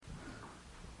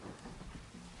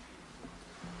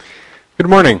Good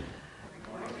morning.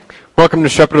 Welcome to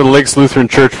Shepherd of the Lakes Lutheran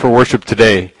Church for worship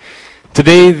today.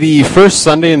 Today, the first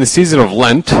Sunday in the season of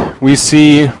Lent, we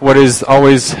see what has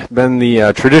always been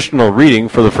the traditional reading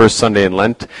for the first Sunday in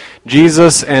Lent,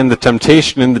 Jesus and the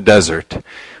temptation in the desert.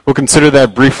 We'll consider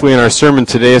that briefly in our sermon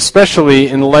today, especially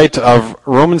in light of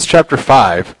Romans chapter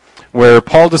 5, where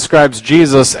Paul describes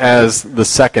Jesus as the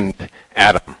second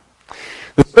Adam.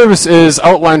 The service is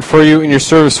outlined for you in your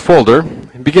service folder.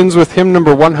 It begins with hymn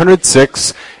number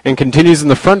 106 and continues in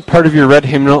the front part of your red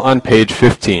hymnal on page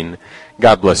 15.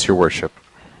 God bless your worship.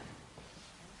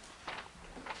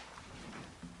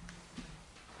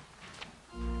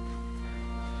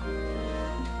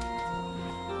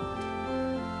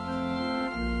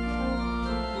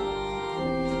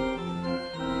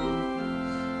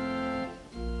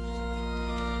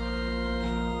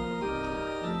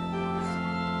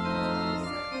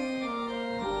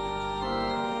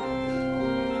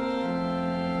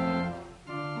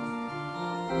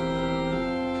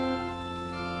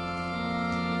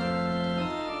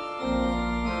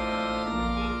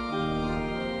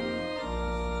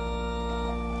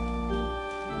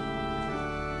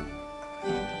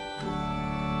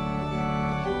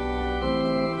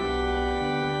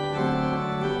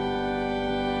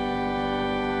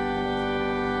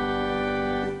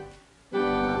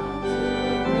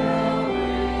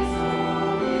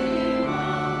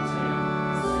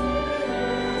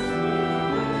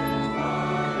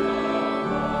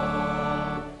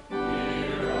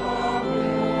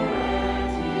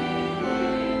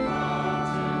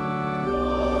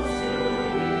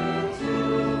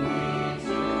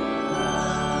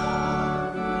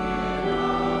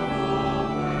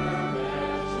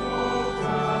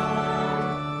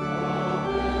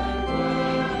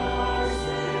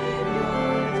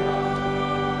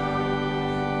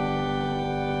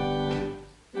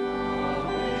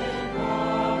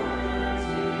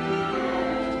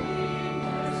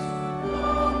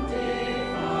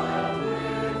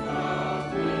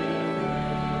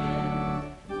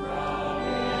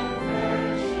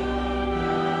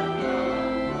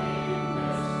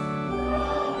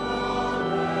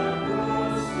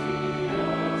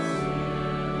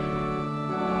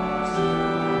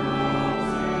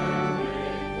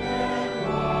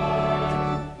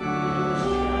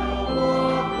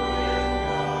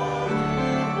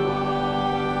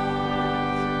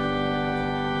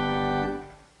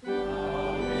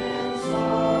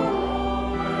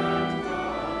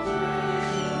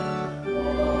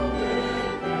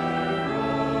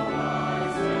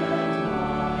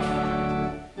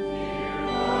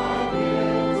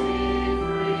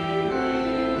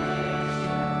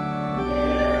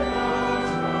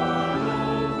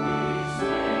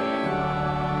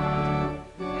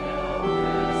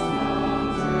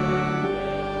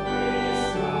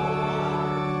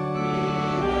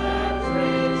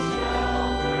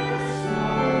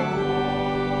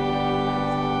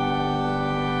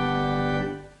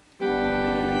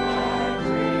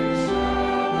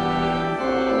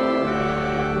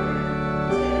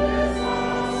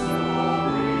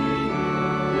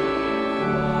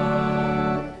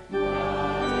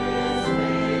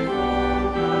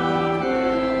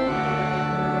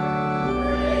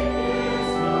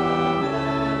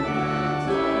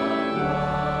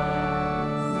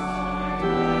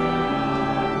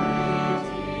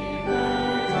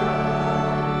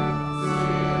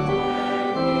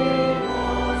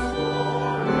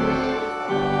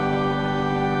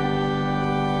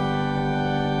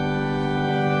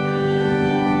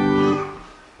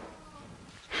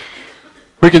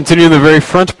 We continue in the very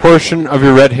front portion of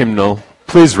your red hymnal.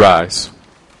 Please rise.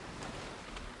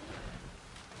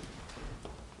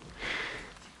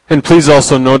 And please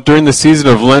also note, during the season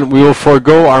of Lent, we will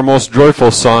forego our most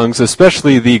joyful songs,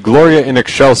 especially the Gloria in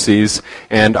Excelsis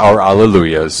and our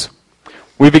Alleluias.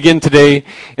 We begin today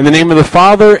in the name of the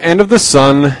Father, and of the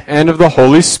Son, and of the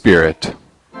Holy Spirit.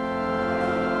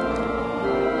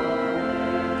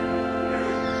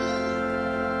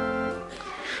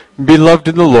 Beloved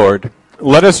in the Lord,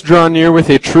 let us draw near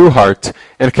with a true heart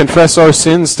and confess our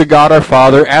sins to God our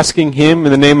Father, asking Him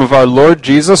in the name of our Lord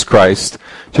Jesus Christ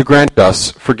to grant us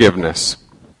forgiveness.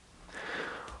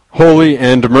 Holy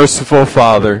and merciful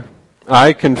Father,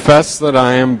 I confess that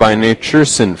I am by nature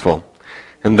sinful,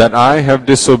 and that I have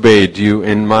disobeyed you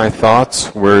in my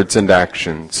thoughts, words, and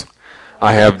actions.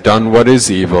 I have done what is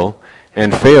evil,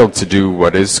 and failed to do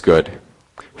what is good.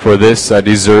 For this I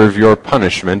deserve your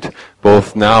punishment,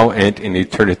 both now and in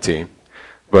eternity.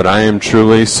 But I am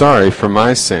truly sorry for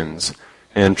my sins,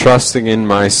 and trusting in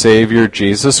my Savior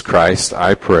Jesus Christ,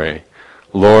 I pray,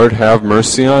 Lord, have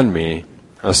mercy on me,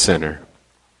 a sinner.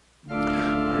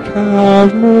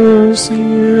 have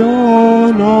mercy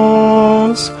on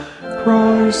us.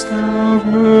 Christ, have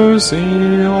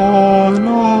mercy on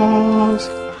us.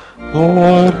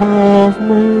 Lord, have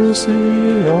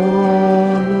mercy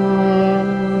on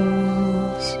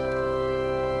us.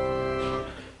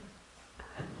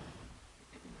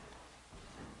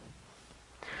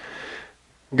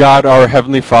 God, our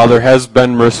Heavenly Father, has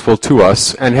been merciful to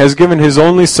us and has given his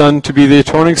only Son to be the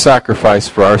atoning sacrifice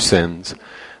for our sins.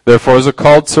 Therefore, as a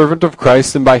called servant of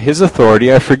Christ and by his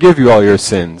authority, I forgive you all your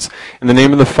sins. In the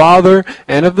name of the Father,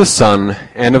 and of the Son,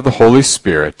 and of the Holy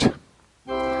Spirit.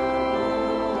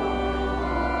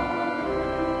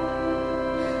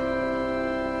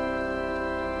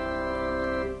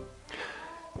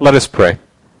 Let us pray.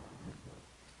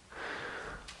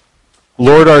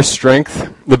 Lord, our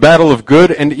strength, the battle of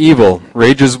good and evil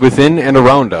rages within and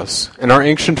around us, and our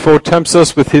ancient foe tempts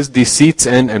us with his deceits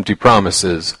and empty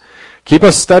promises. Keep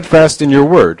us steadfast in your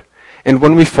word, and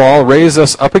when we fall, raise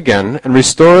us up again, and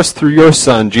restore us through your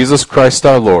Son, Jesus Christ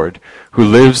our Lord, who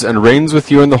lives and reigns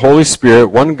with you in the Holy Spirit,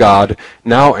 one God,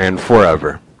 now and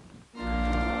forever.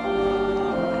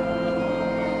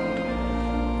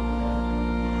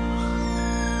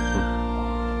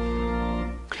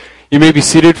 You may be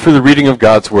seated for the reading of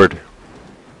God's Word.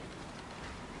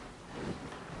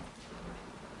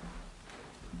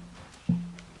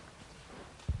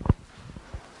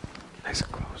 Nice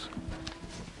and close.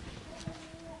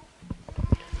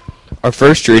 Our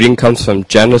first reading comes from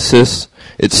Genesis.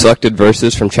 It's selected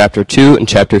verses from chapter 2 and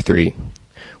chapter 3.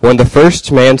 When the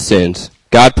first man sins,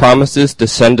 God promises to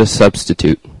send a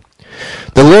substitute.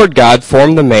 The Lord God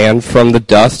formed the man from the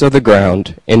dust of the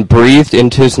ground and breathed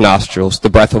into his nostrils the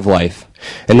breath of life,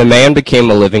 and the man became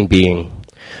a living being.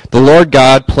 The Lord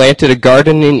God planted a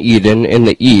garden in Eden in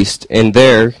the east, and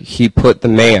there he put the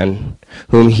man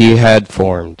whom he had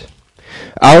formed.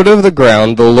 Out of the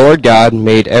ground the Lord God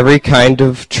made every kind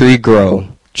of tree grow,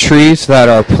 trees that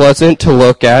are pleasant to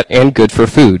look at and good for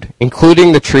food,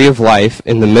 including the tree of life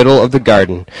in the middle of the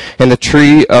garden, and the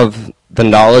tree of the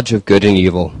knowledge of good and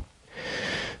evil.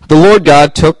 The Lord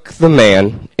God took the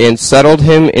man and settled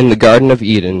him in the Garden of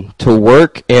Eden to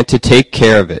work and to take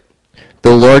care of it.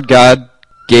 The Lord God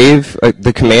gave a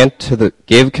command to the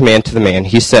man.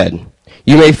 He said,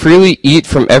 "You may freely eat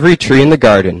from every tree in the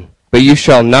garden, but you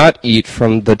shall not eat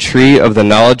from the tree of the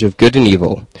knowledge of good and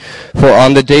evil. For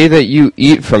on the day that you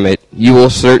eat from it, you will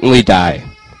certainly die."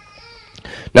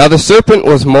 Now the serpent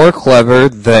was more clever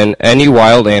than any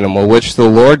wild animal which the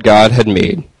Lord God had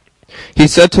made. He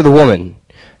said to the woman,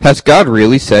 "Has God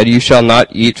really said, 'You shall not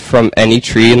eat from any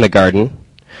tree in the garden'?"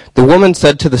 The woman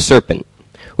said to the serpent,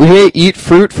 "We may eat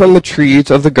fruit from the trees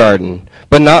of the garden,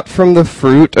 but not from the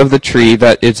fruit of the tree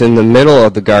that is in the middle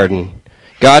of the garden.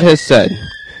 God has said,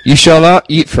 'You shall not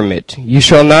eat from it. You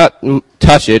shall not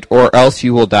touch it, or else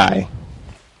you will die.'"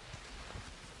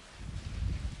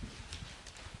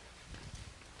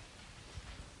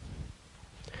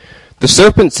 The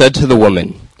serpent said to the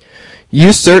woman,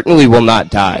 "You certainly will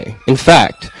not die. In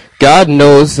fact, God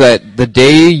knows that the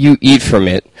day you eat from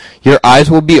it, your eyes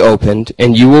will be opened,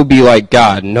 and you will be like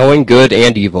God, knowing good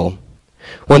and evil."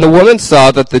 When the woman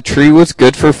saw that the tree was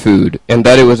good for food, and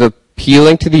that it was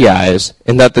appealing to the eyes,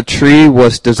 and that the tree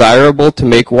was desirable to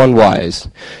make one wise,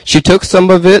 she took some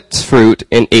of its fruit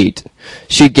and ate.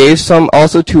 She gave some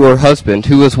also to her husband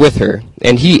who was with her,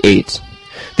 and he ate.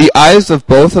 The eyes of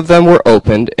both of them were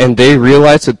opened, and they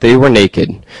realized that they were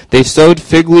naked. They sewed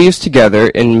fig leaves together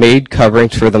and made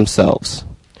coverings for themselves.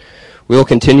 We will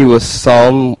continue with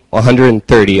Psalm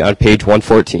 130 on page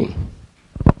 114.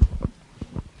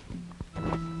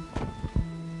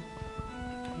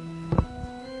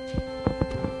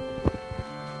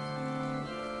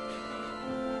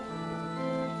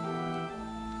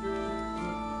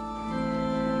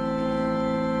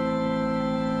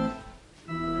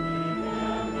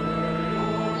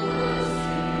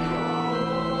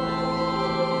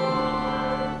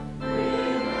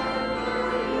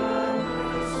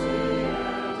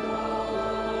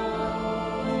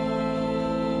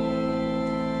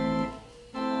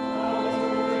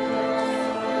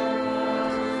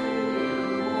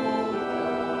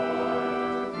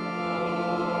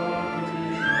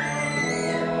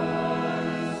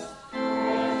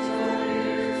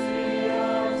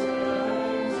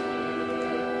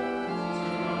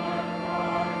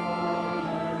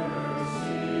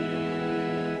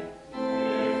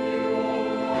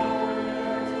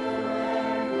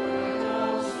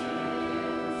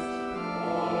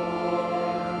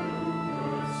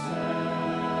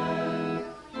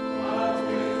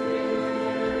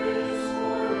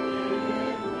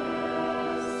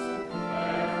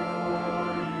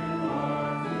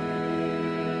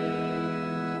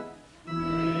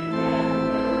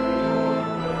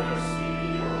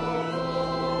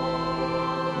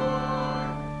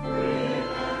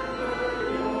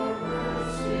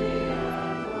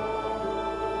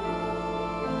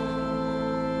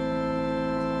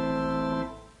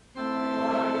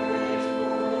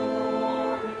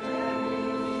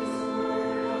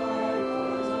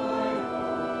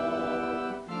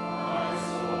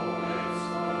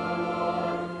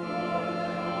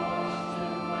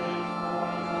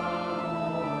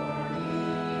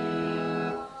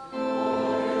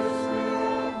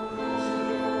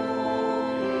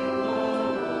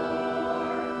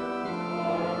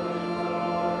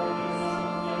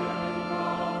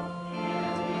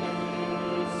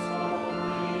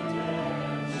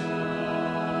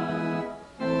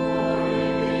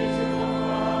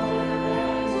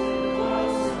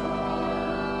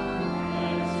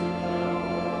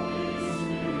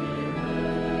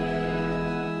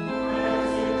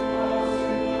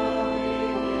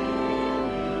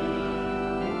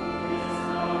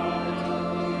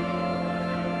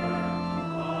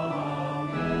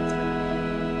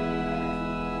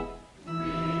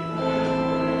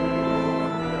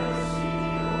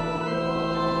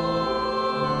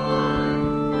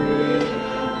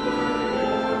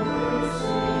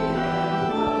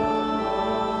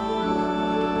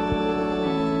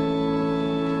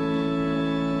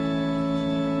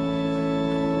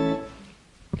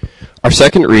 Our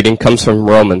second reading comes from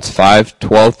Romans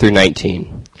 5:12 through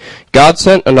 19. God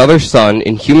sent another Son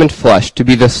in human flesh to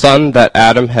be the Son that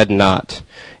Adam had not,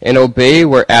 and obey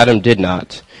where Adam did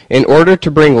not, in order to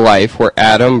bring life where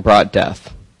Adam brought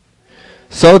death.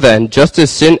 So then, just as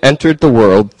sin entered the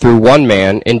world through one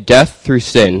man, and death through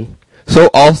sin, so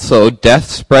also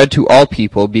death spread to all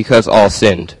people because all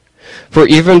sinned. For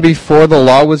even before the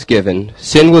law was given,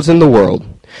 sin was in the world.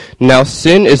 Now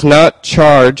sin is not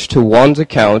charged to one's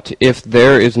account if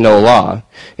there is no law,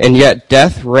 and yet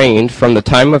death reigned from the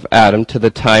time of Adam to the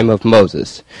time of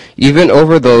Moses, even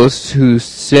over those whose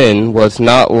sin was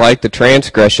not like the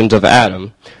transgressions of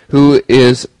Adam, who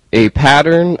is a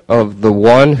pattern of the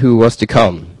one who was to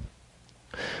come.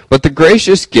 But the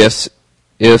gracious gift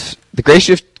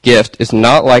is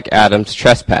not like Adam's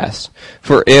trespass.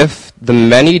 For if the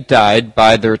many died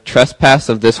by the trespass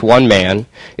of this one man,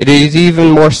 it is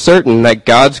even more certain that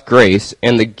God's grace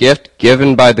and the gift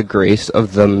given by the grace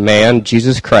of the man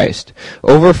Jesus Christ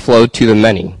overflowed to the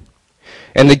many.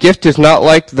 And the gift is not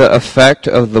like the effect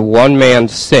of the one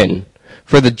man's sin.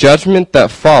 For the judgment that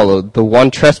followed the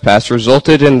one trespass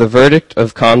resulted in the verdict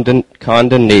of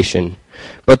condemnation.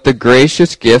 But the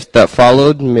gracious gift that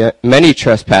followed many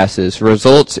trespasses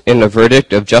results in a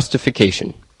verdict of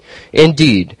justification.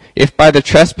 Indeed, if by the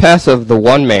trespass of the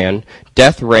one man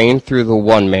death reigned through the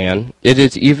one man, it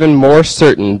is even more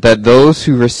certain that those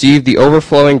who receive the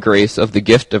overflowing grace of the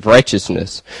gift of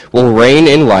righteousness will reign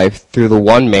in life through the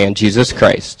one man, Jesus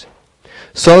Christ.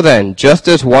 So then, just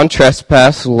as one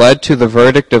trespass led to the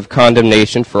verdict of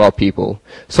condemnation for all people,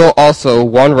 so also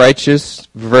one righteous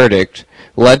verdict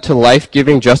led to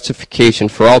life-giving justification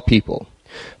for all people.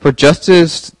 For just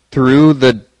as through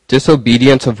the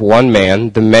disobedience of one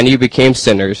man the many became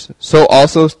sinners, so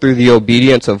also through the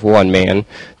obedience of one man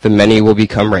the many will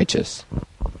become righteous.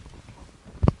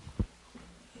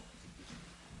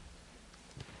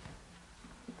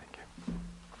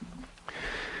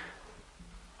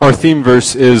 Our theme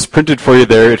verse is printed for you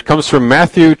there. It comes from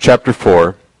Matthew chapter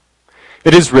 4.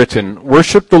 It is written,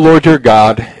 "Worship the Lord your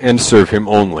God and serve him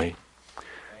only."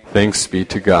 Thanks be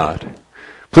to God.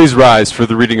 Please rise for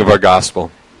the reading of our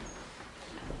gospel.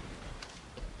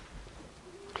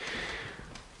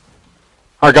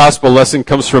 Our gospel lesson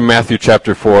comes from Matthew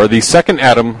chapter 4. The second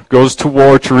Adam goes to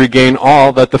war to regain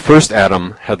all that the first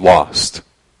Adam had lost.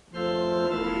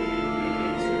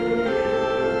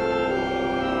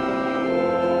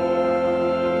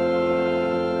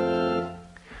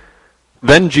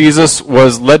 Then Jesus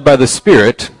was led by the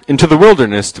Spirit into the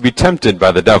wilderness to be tempted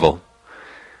by the devil.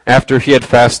 After he had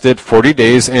fasted 40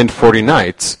 days and 40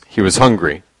 nights, he was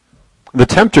hungry. The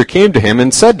tempter came to him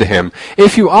and said to him,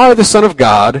 "If you are the Son of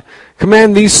God,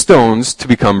 command these stones to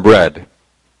become bread."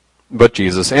 But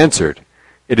Jesus answered,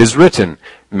 "It is written,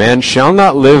 man shall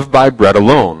not live by bread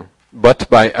alone, but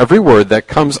by every word that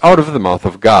comes out of the mouth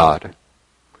of God."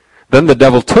 Then the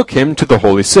devil took him to the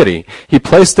holy city. He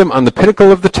placed him on the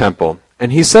pinnacle of the temple,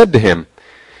 and he said to him,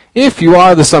 "If you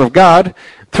are the Son of God,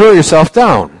 throw yourself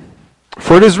down.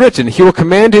 For it is written, he will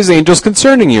command his angels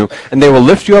concerning you, and they will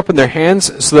lift you up in their hands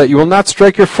so that you will not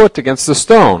strike your foot against a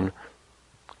stone."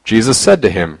 Jesus said to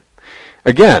him,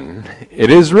 "Again, it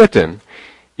is written,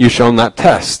 you shall not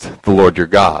test the Lord your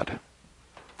God."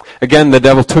 Again, the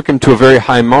devil took him to a very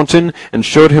high mountain and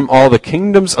showed him all the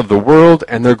kingdoms of the world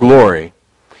and their glory.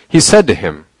 He said to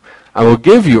him, "I will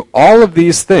give you all of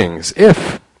these things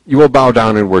if you will bow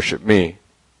down and worship me."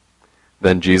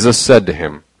 Then Jesus said to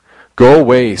him, "Go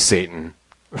away, Satan,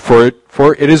 for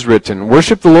it is written,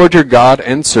 worship the Lord your God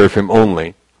and serve him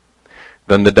only."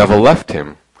 Then the devil left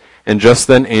him, and just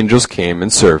then angels came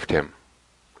and served him.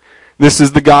 This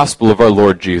is the gospel of our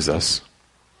Lord Jesus.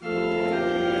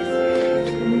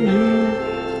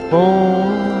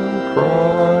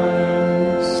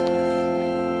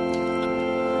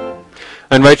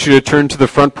 I invite you to turn to the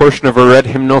front portion of our red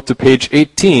hymnal to page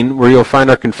 18, where you'll find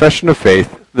our Confession of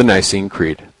Faith, the Nicene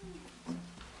Creed.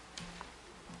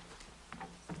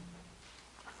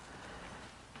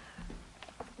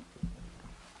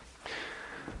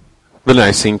 The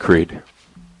Nicene Creed.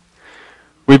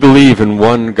 We believe in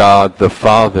one God, the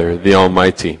Father, the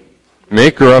Almighty,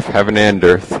 maker of heaven and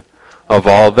earth, of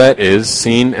all that is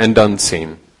seen and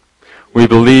unseen. We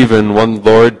believe in one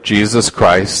Lord Jesus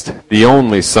Christ, the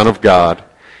only Son of God,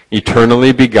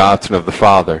 eternally begotten of the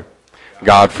Father,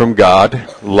 God from God,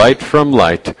 light from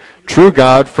light, true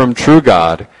God from true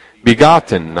God,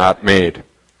 begotten, not made,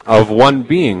 of one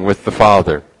being with the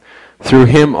Father. Through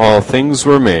him all things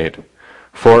were made.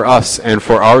 For us and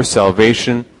for our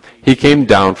salvation, he came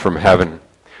down from heaven,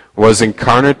 was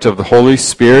incarnate of the Holy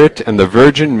Spirit and the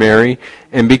Virgin Mary,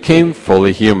 and became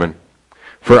fully human.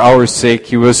 For our sake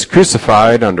he was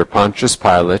crucified under Pontius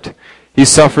Pilate. He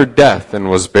suffered death and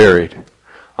was buried.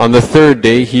 On the third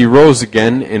day he rose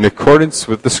again in accordance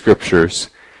with the Scriptures.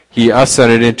 He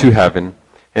ascended into heaven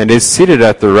and is seated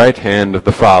at the right hand of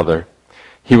the Father.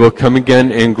 He will come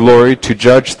again in glory to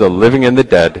judge the living and the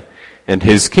dead, and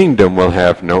his kingdom will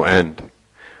have no end.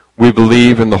 We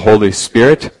believe in the Holy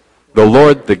Spirit, the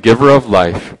Lord, the giver of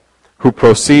life, who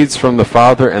proceeds from the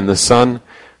Father and the Son,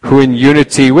 who in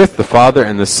unity with the Father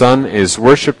and the Son is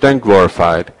worshipped and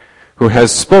glorified, who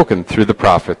has spoken through the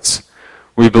prophets.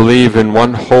 We believe in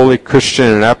one holy Christian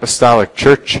and apostolic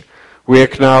church. We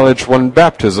acknowledge one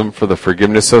baptism for the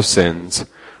forgiveness of sins.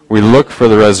 We look for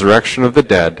the resurrection of the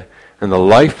dead and the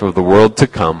life of the world to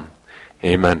come.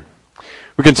 Amen.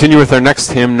 We continue with our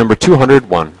next hymn, number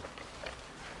 201.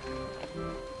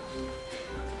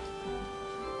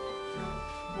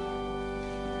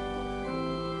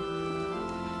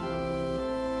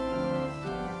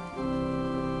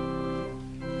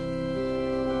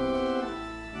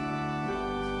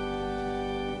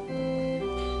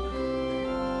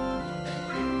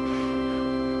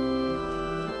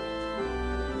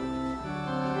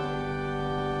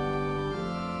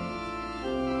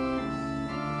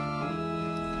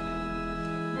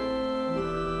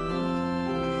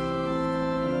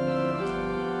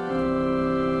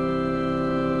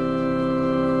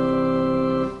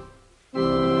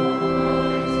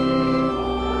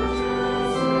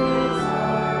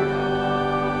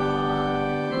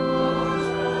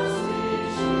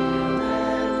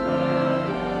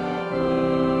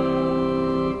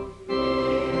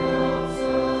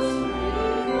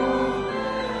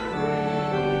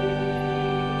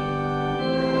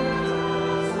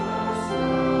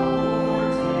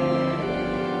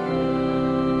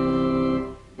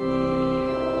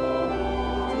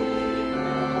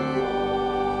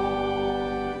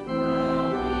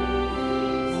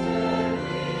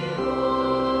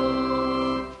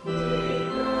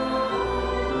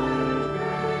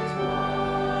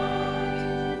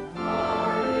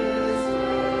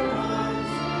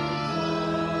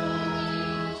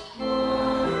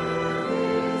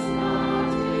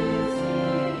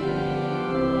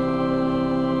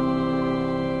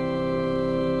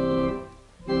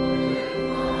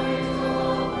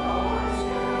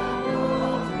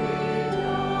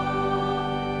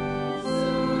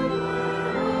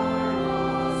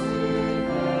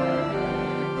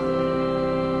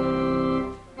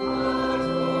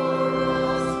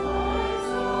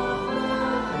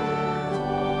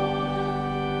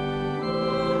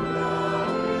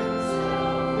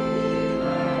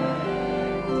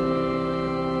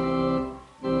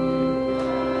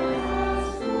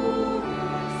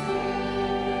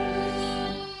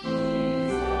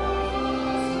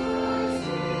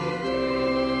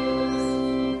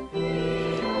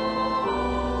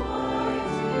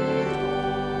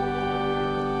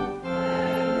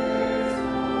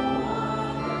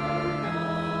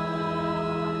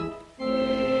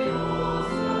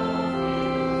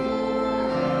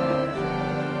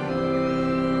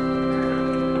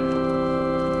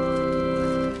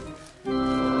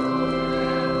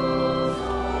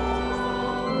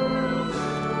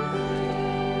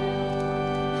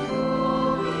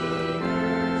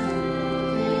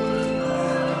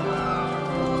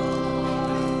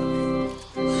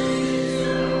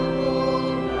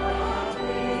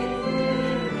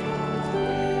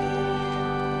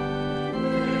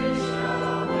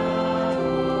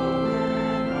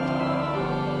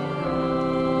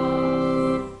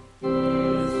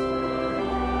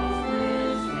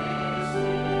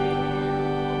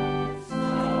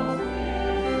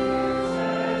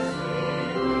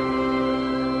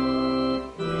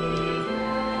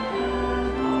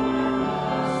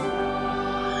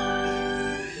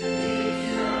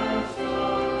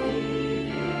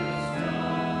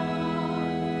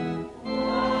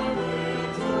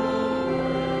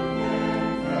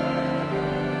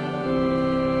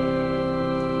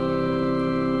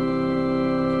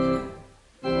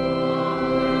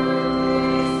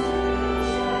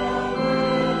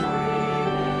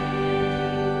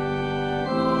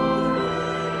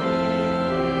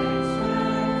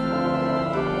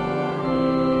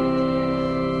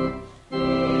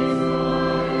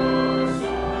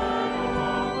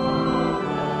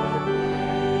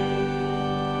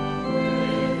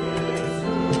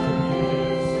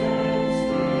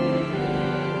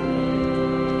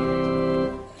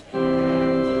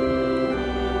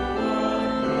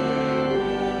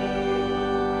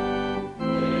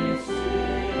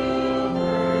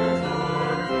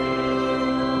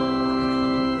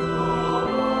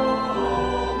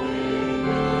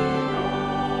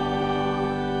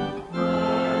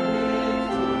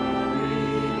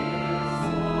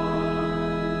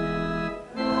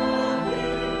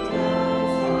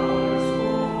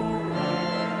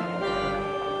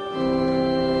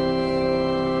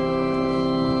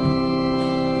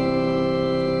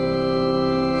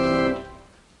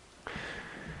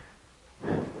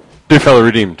 Dear fellow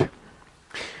redeemed,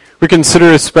 we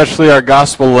consider especially our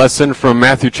gospel lesson from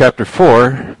Matthew chapter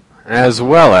 4, as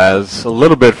well as a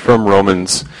little bit from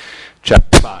Romans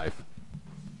chapter 5.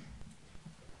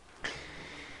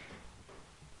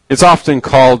 It's often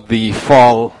called the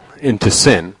fall into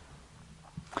sin,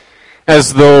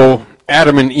 as though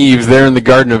Adam and Eve there in the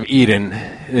Garden of Eden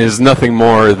is nothing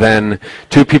more than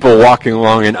two people walking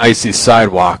along an icy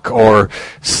sidewalk or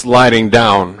sliding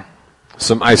down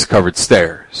some ice-covered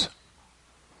stairs.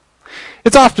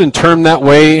 It's often termed that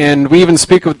way, and we even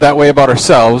speak that way about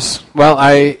ourselves. Well,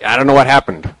 I don't know what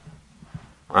happened.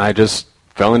 I just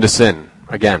fell into sin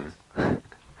again.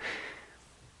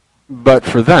 But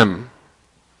for them,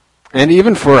 and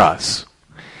even for us,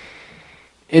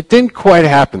 it didn't quite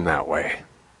happen that way.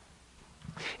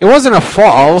 It wasn't a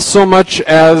fall so much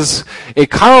as a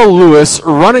Carl Lewis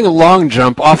running a long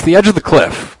jump off the edge of the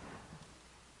cliff.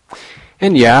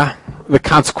 And yeah, the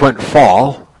consequent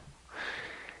fall,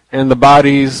 and the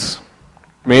bodies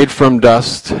made from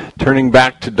dust, turning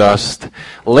back to dust,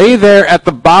 lay there at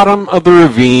the bottom of the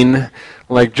ravine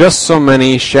like just so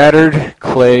many shattered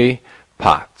clay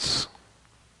pots.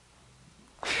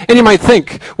 And you might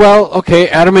think, well, okay,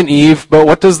 Adam and Eve, but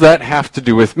what does that have to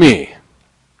do with me?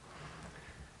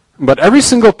 But every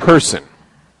single person,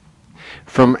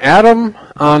 from Adam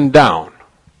on down,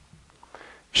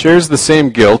 shares the same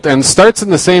guilt and starts in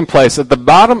the same place, at the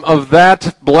bottom of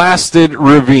that blasted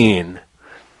ravine.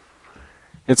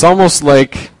 It's almost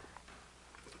like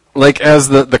as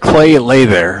the clay lay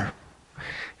there,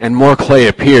 and more clay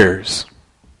appears,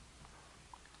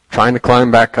 trying to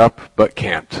climb back up, but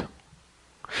can't.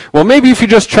 Well, maybe if you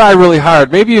just try really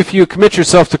hard, maybe if you commit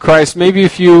yourself to Christ, maybe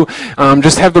if you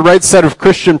just have the right set of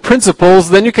Christian principles,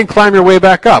 then you can climb your way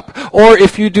back up. Or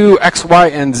if you do X, Y,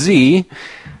 and Z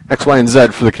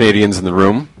for the Canadians in the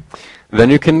room, then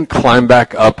you can climb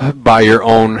back up by your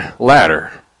own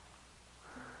ladder.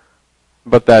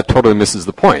 But that totally misses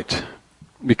the point,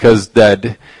 because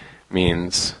dead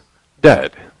means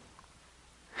dead.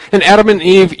 And Adam and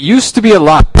Eve used to be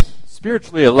alive,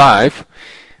 spiritually alive,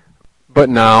 but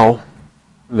now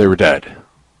they were dead.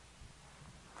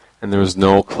 And there was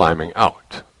no climbing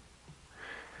out.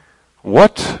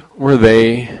 What were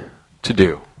they to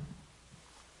do?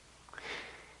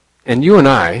 And you and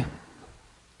I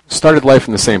started life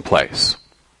in the same place.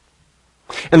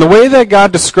 And the way that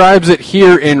God describes it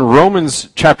here in Romans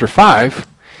chapter 5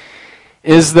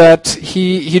 is that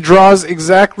he draws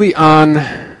exactly on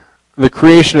the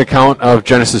creation account of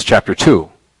Genesis chapter 2,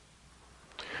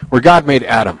 where God made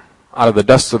Adam out of the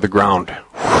dust of the ground,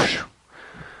 whoosh,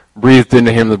 breathed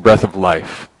into him the breath of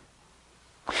life.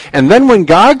 And then when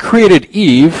God created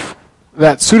Eve,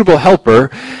 that suitable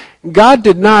helper, God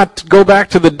did not go back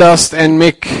to the dust and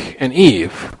make an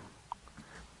Eve.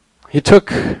 He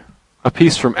took a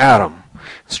piece from Adam,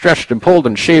 stretched and pulled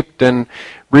and shaped and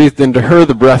breathed into her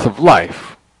the breath of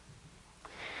life.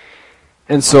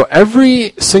 And so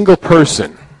every single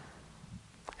person,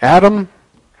 Adam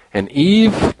and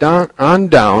Eve on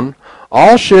down,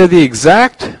 all share the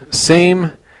exact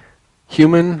same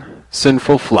human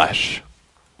sinful flesh.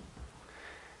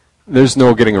 There's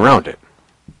no getting around it.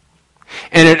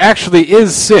 And it actually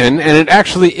is sin, and it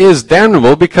actually is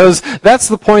damnable, because that's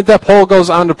the point that Paul goes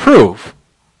on to prove.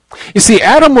 You see,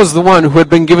 Adam was the one who had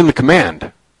been given the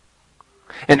command.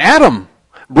 And Adam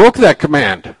broke that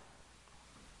command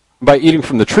by eating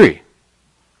from the tree.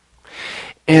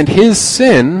 And his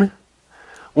sin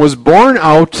was borne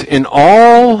out in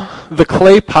all the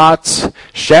clay pots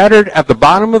shattered at the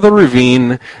bottom of the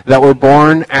ravine that were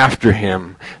born after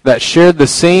him, that shared the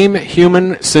same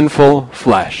human sinful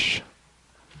flesh.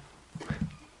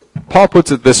 Paul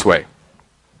puts it this way: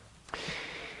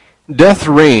 death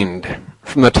reigned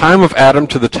from the time of Adam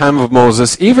to the time of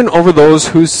Moses, even over those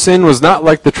whose sin was not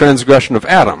like the transgression of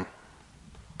Adam,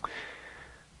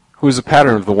 who is a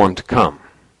pattern of the one to come.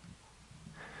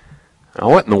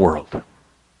 Now, what in the world?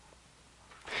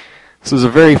 This is a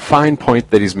very fine point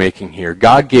that he's making here.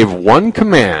 God gave one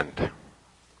command.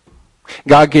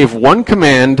 God gave one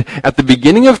command at the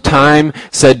beginning of time,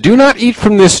 said, do not eat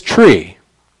from this tree.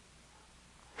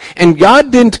 And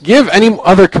God didn't give any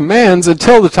other commands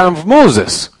until the time of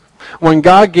Moses, when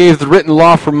God gave the written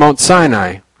law from Mount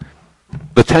Sinai,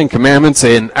 the Ten Commandments,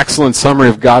 an excellent summary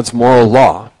of God's moral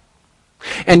law.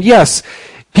 And yes,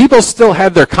 people still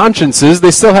had their consciences,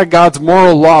 they still had God's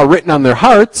moral law written on their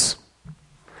hearts,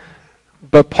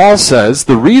 but Paul says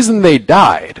the reason they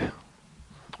died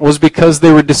was because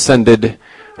they were descended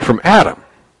from Adam.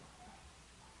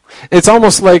 It's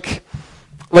almost like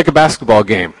a basketball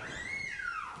game.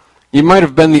 You might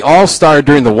have been the all-star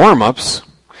during the warm-ups,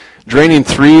 draining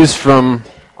threes from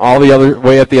all the other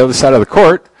way at the other side of the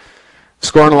court,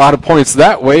 scoring a lot of points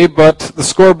that way, but the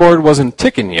scoreboard wasn't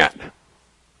ticking yet.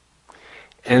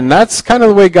 And that's kind of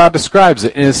the way God describes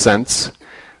it, in a sense,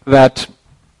 that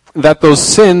those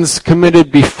sins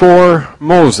committed before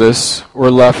Moses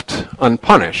were left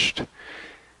unpunished.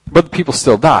 But the people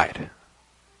still died.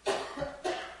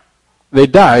 They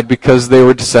died because they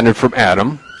were descended from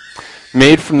Adam,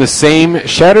 made from the same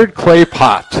shattered clay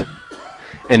pot.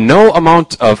 And no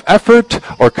amount of effort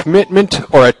or commitment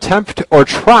or attempt or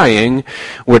trying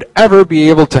would ever be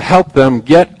able to help them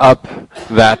get up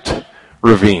that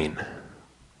ravine.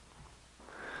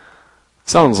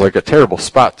 Sounds like a terrible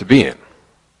spot to be in.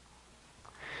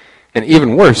 An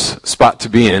even worse spot to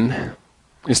be in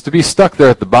is to be stuck there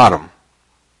at the bottom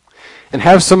and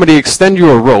have somebody extend you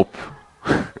a rope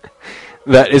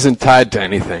that isn't tied to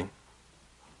anything.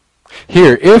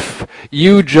 Here, if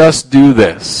you just do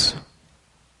this,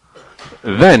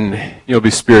 then you'll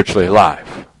be spiritually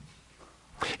alive.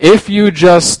 If you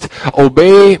just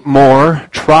obey more,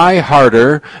 try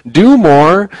harder, do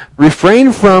more,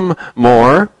 refrain from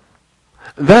more,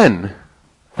 then,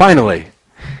 finally,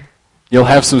 you'll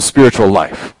have some spiritual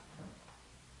life.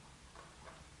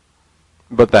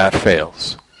 But that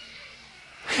fails.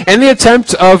 And the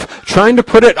attempt of trying to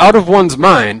put it out of one's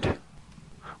mind,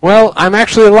 well, I'm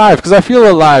actually alive because I feel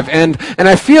alive, and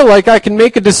I feel like I can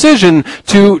make a decision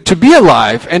to be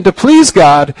alive and to please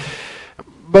God,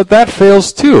 but that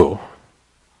fails too.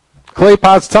 Clay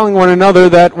pots telling one another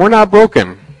that we're not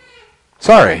broken.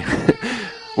 Sorry,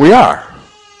 we are.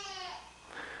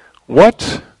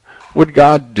 What would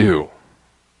God do?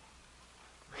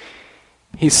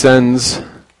 He sends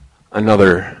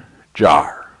another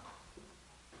jar.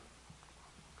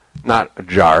 Not a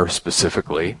jar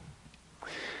specifically,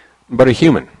 but a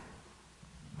human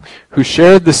who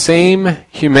shared the same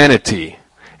humanity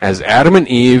as Adam and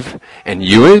Eve and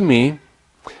you and me,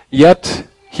 yet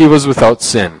he was without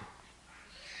sin.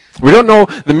 We don't know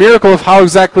the miracle of how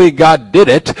exactly God did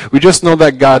it. We just know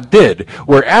that God did.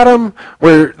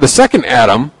 Where the second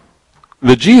Adam,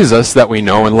 the Jesus that we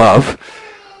know and love,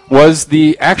 was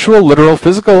the actual, literal,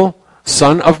 physical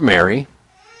son of Mary.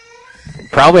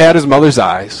 Probably had his mother's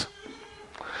eyes.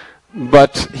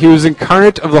 But he was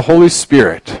incarnate of the Holy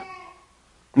Spirit.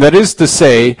 That is to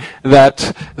say that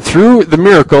through the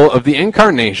miracle of the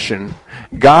incarnation,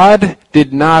 God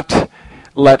did not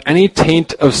let any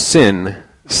taint of sin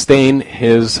stain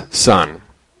his Son.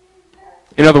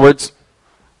 In other words,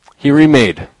 he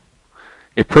remade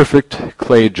a perfect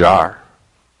clay jar.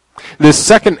 This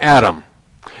second Adam,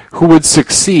 who would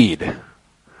succeed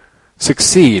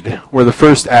where the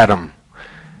first Adam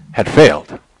had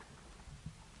failed.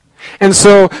 And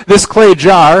so this clay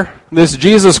jar, this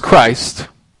Jesus Christ,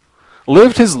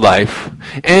 lived his life,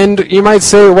 and you might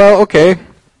say, well, okay,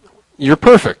 you're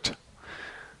perfect.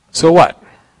 So what?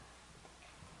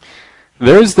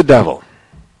 There's the devil,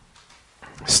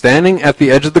 standing at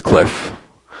the edge of the cliff,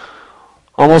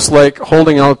 almost like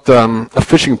holding out a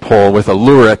fishing pole with a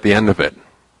lure at the end of it.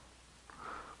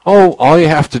 Oh, all you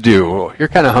have to do, you're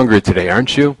kind of hungry today,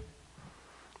 aren't you?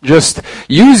 Just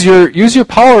use your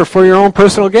power for your own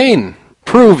personal gain.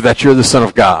 Prove that you're the Son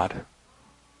of God.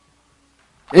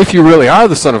 If you really are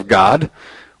the Son of God,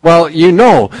 well, you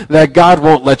know that God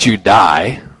won't let you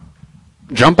die.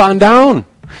 Jump on down.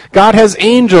 God has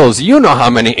angels. You know how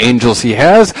many angels he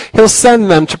has. He'll send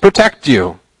them to protect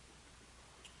you.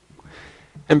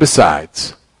 And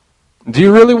besides, do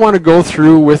you really want to go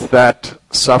through with that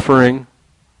suffering,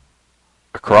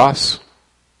 a cross,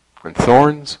 and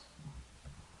thorns?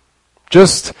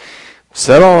 Just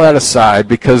set all that aside,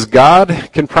 because God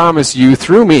can promise you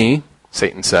through me,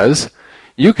 Satan says,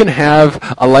 you can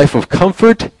have a life of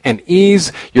comfort and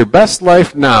ease, your best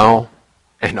life now,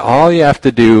 and all you have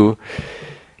to do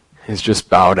is just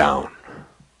bow down.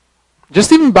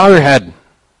 Just even bow your head.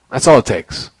 That's all it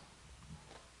takes.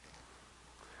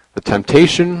 The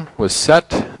temptation was set,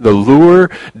 the lure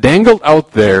dangled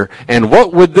out there, and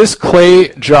what would this clay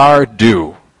jar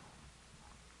do?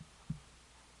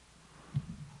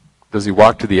 Does he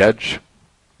walk to the edge?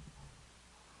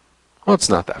 Well, it's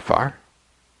not that far.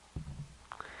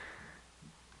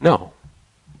 No.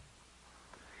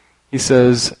 He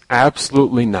says,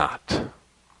 absolutely not.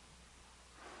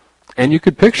 And you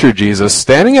could picture Jesus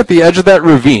standing at the edge of that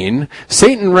ravine,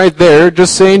 Satan right there,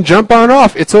 just saying, jump on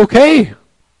off, it's okay.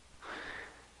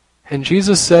 And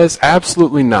Jesus says,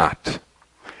 absolutely not.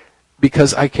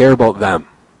 Because I care about them.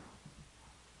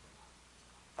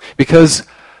 Because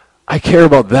I care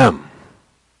about them.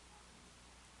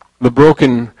 The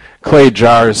broken clay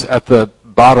jars at the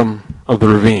bottom of the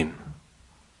ravine.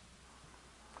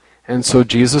 And so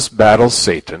Jesus battles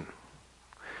Satan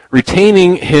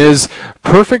retaining his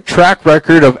perfect track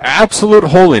record of absolute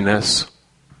holiness,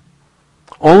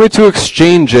 only to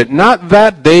exchange it, not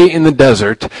that day in the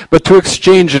desert, but to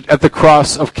exchange it at the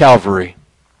cross of Calvary,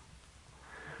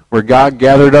 where God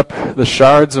gathered up the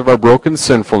shards of our broken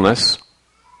sinfulness,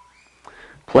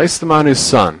 placed them on his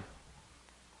Son,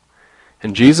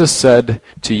 and Jesus said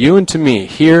to you and to me,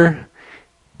 here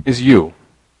is you.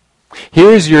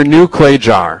 Here is your new clay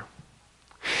jar.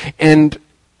 And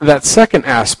that second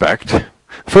aspect,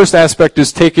 first aspect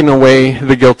is taking away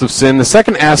the guilt of sin. The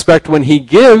second aspect, when he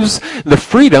gives the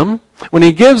freedom, when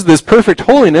he gives this perfect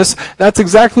holiness, that's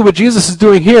exactly what Jesus is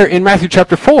doing here in Matthew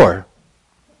chapter 4.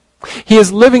 He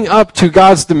is living up to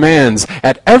God's demands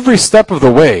at every step of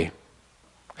the way.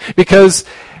 Because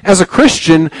as a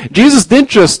Christian, Jesus didn't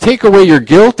just take away your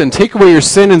guilt and take away your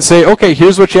sin and say, okay,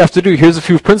 here's what you have to do. Here's a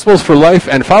few principles for life,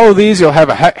 and follow these. You'll have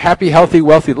a happy, healthy,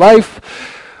 wealthy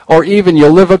life. Or even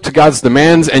you'll live up to God's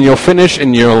demands and you'll finish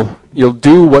and you'll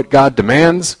do what God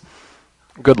demands.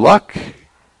 Good luck.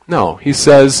 No, he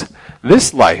says,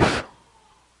 this life,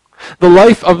 the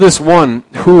life of this one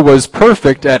who was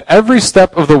perfect at every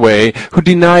step of the way, who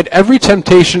denied every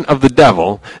temptation of the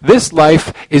devil, this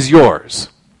life is yours.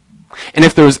 And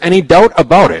if there was any doubt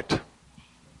about it,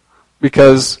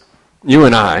 because you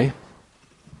and I,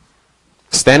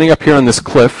 standing up here on this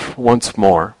cliff once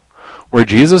more, where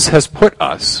Jesus has put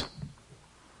us,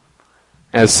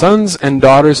 as sons and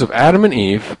daughters of Adam and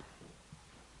Eve,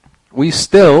 we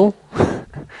still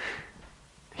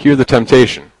hear the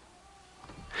temptation.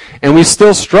 And we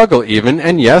still struggle even,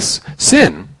 and yes,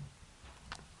 sin.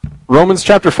 Romans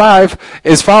chapter 5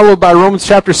 is followed by Romans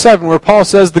chapter 7, where Paul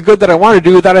says, the good that I want to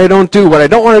do, that I don't do. What I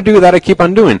don't want to do, that I keep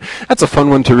on doing. That's a fun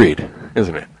one to read,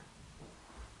 isn't it?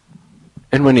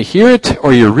 And when you hear it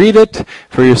or you read it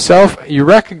for yourself, you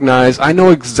recognize, I know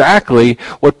exactly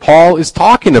what Paul is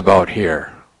talking about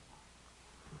here.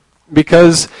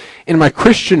 Because in my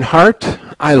Christian heart,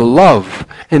 I love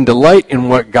and delight in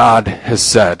what God has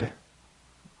said.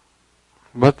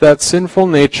 But that sinful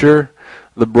nature,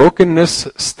 the brokenness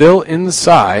still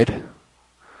inside,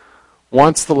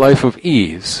 wants the life of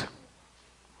ease.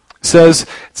 Says,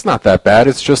 it's not that bad,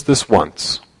 it's just this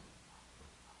once.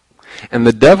 And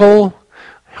the devil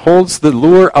holds the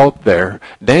lure out there,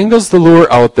 dangles the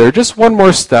lure out there, just one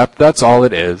more step, that's all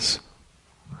it is.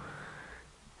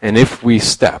 And if we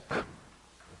step,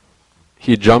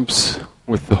 he jumps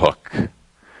with the hook.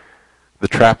 The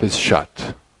trap is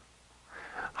shut.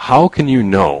 How can you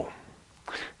know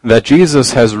that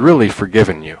Jesus has really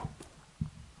forgiven you?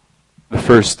 The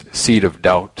first seed of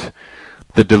doubt,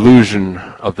 the delusion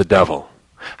of the devil.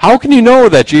 How can you know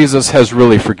that Jesus has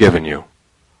really forgiven you?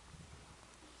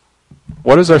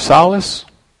 What is our solace?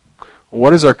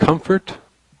 What is our comfort?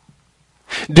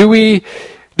 Do we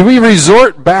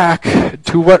resort back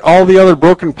to what all the other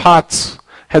broken pots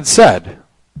had said?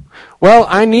 Well,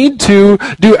 I need to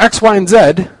do X, Y, and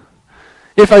Z.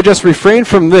 If I just refrain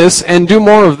from this and do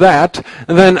more of that,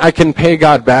 then I can pay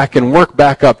God back and work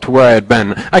back up to where I had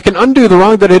been. I can undo the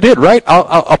wrong that I did, right?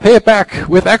 I'll pay it back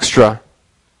with extra.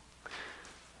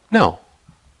 No.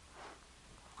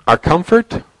 Our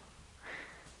comfort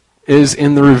is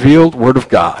in the revealed Word of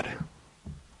God.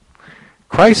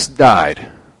 Christ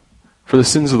died for the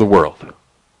sins of the world.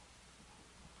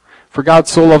 For God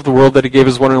so loved the world that he gave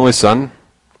his one and only Son,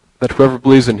 that whoever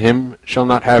believes in him shall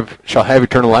have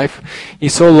eternal life. He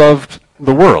so loved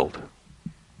the world.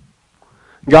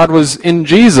 God was in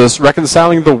Jesus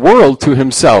reconciling the world to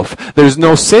himself. There's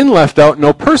no sin left out,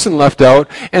 no person left out,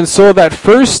 and so that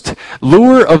first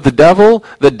lure of the devil,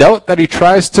 the doubt that he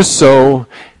tries to sow,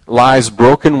 lies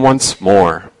broken once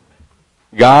more.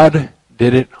 God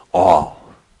did it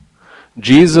all.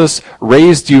 Jesus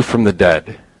raised you from the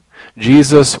dead.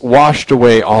 Jesus washed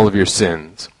away all of your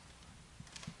sins.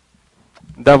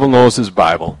 The devil knows his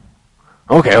Bible.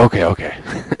 Okay.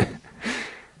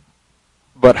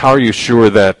 But how are you sure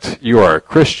that you are a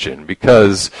Christian?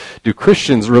 Because do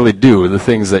Christians really do the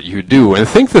things that you do and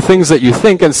think the things that you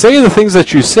think and say the things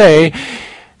that you say?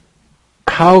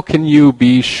 How can you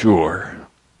be sure?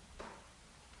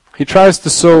 He tries to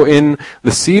sow in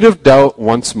the seed of doubt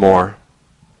once more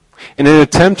in an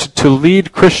attempt to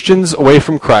lead Christians away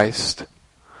from Christ.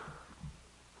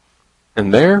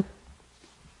 And there,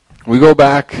 we go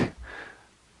back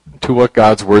to what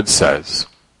God's Word says.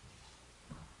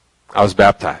 I was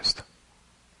baptized.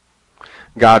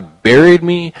 God buried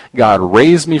me. God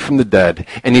raised me from the dead.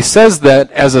 And he says that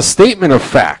as a statement of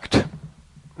fact.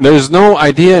 There's no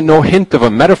idea, no hint of a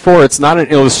metaphor. It's not an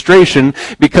illustration,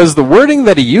 because the wording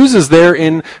that he uses there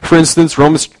in, for instance,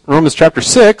 Romans chapter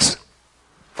 6,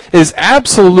 is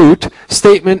absolute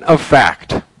statement of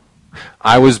fact.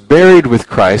 I was buried with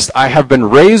Christ. I have been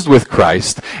raised with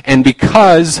Christ. And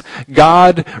because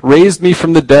God raised me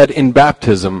from the dead in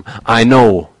baptism, I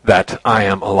know that I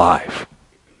am alive.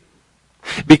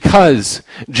 Because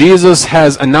Jesus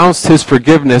has announced his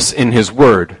forgiveness in his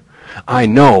word, I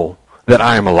know that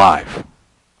I am alive.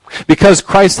 Because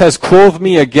Christ has clothed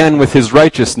me again with his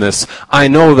righteousness, I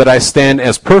know that I stand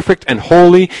as perfect and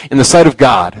holy in the sight of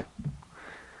God.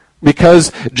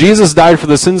 Because Jesus died for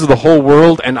the sins of the whole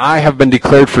world and I have been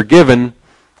declared forgiven,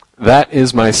 that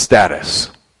is my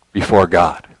status before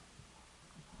God.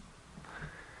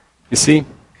 You see,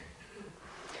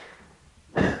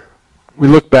 we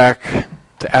look back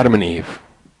to Adam and Eve,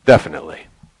 definitely.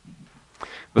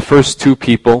 The first two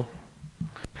people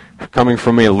coming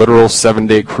from a literal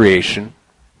 7-day creation,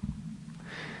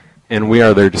 and we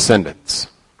are their descendants.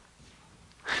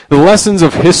 The lessons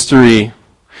of history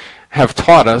have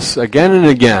taught us again and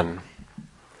again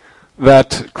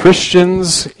that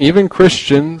Christians, even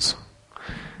Christians,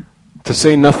 to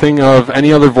say nothing of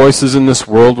any other voices in this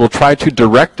world, will try to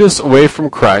direct us away from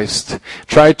Christ,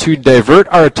 try to divert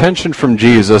our attention from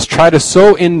Jesus, try to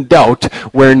sow in doubt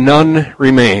where none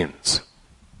remains.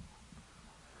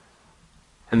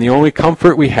 And the only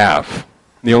comfort we have,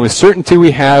 the only certainty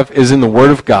we have is in the Word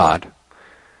of God,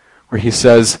 where he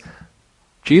says,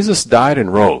 Jesus died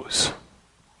and rose.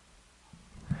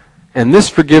 And this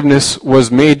forgiveness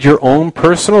was made your own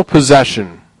personal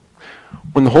possession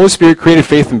when the Holy Spirit created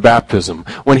faith in baptism,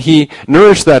 when he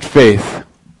nourished that faith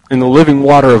in the living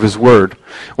water of his Word,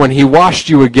 when he washed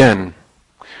you again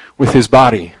with his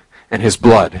body and his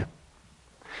blood.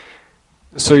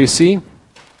 So you see,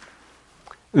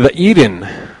 the Eden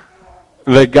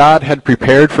that God had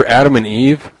prepared for Adam and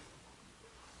Eve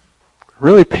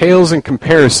really pales in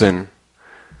comparison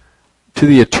to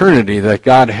the eternity that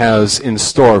God has in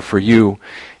store for you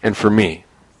and for me.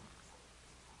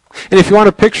 And if you want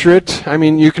to picture it, I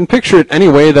mean, you can picture it any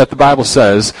way that the Bible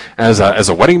says, as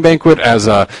a wedding banquet, as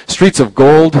streets of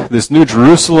gold, this new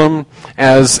Jerusalem,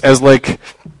 as like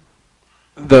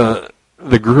the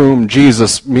groom,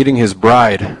 Jesus, meeting his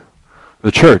bride,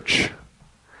 the church.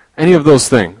 Any of those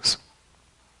things.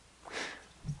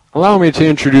 Allow me to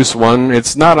introduce one.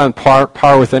 It's not on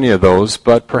par with any of those,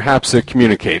 but perhaps it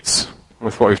communicates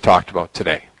with what we've talked about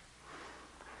today.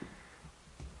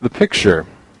 The picture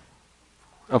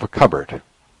of a cupboard.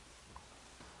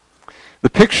 The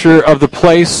picture of the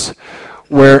place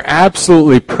where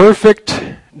absolutely perfect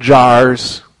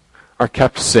jars are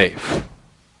kept safe.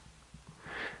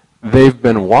 They've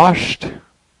been washed,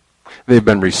 they've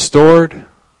been restored,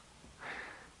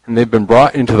 and they've been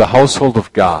brought into the household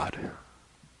of God.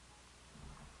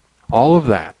 All of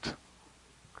that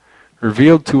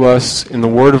revealed to us in the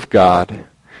Word of God,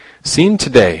 seen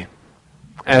today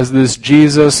as this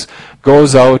Jesus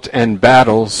goes out and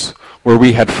battles where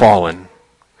we had fallen,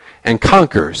 and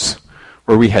conquers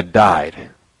where we had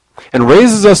died, and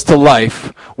raises us to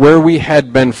life where we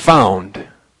had been found,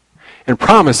 and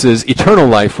promises eternal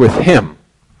life with him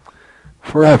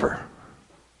forever.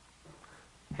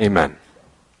 Amen.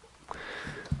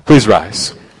 Please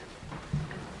rise.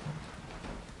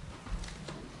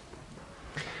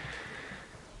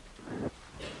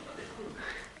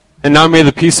 And now may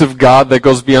the peace of God that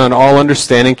goes beyond all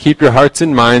understanding keep your hearts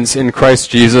and minds in Christ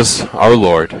Jesus our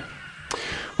Lord.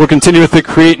 We'll continue with the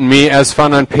Create in Me as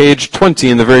found on page 20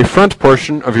 in the very front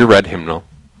portion of your red hymnal.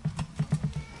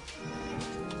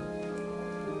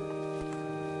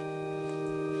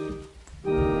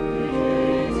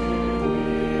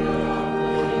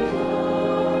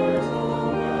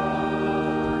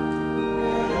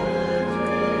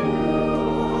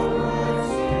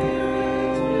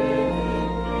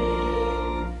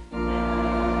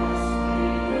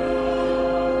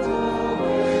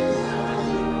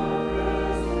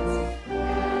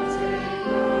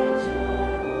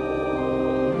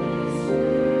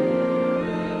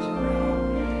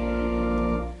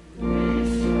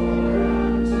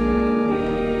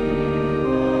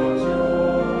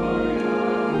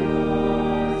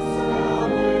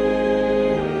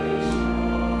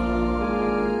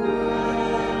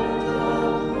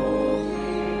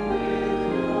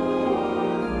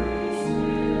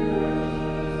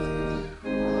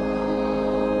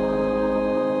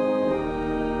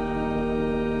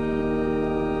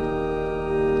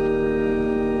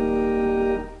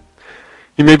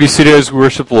 You may be seated as we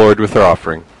worship the Lord with our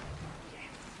offering.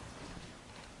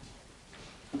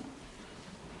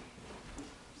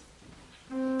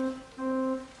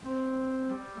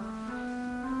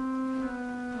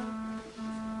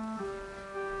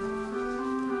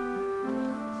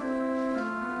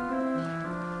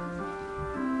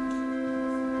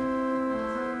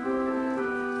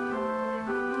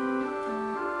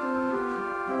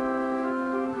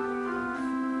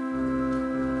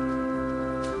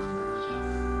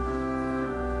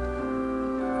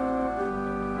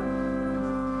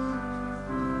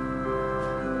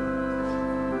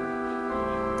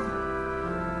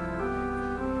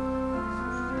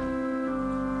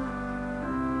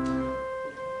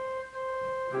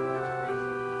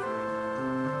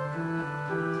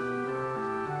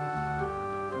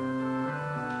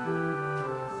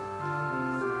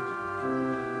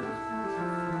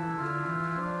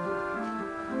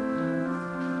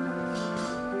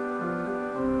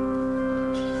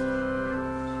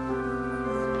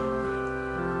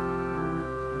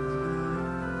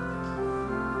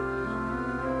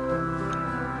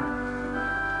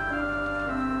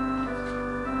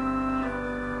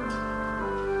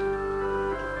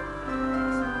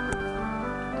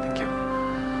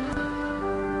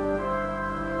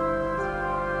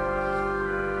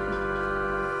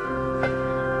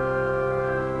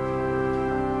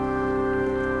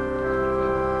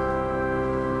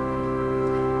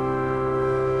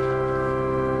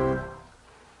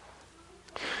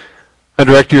 I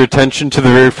direct your attention to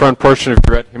the very front portion of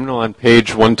your red hymnal on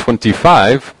page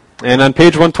 125. And on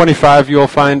page 125, you will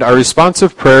find our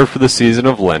responsive prayer for the season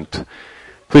of Lent.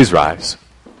 Please rise.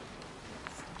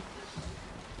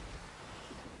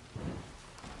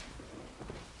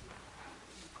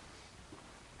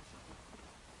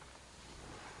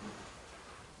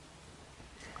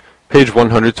 Page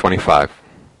 125.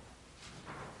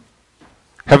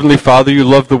 Heavenly Father, you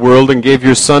loved the world and gave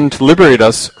your Son to liberate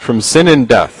us from sin and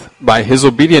death by his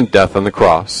obedient death on the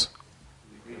cross.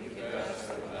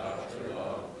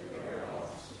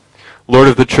 Lord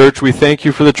of the Church, we thank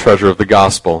you for the treasure of the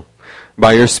gospel.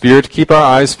 By your Spirit, keep our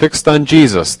eyes fixed on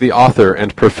Jesus, the author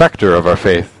and perfecter of our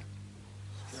faith.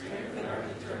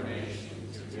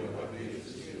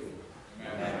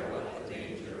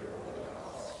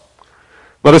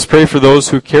 Let us pray for those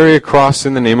who carry a cross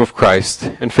in the name of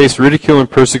Christ and face ridicule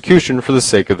and persecution for the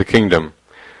sake of the kingdom.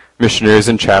 Missionaries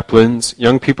and chaplains,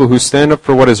 young people who stand up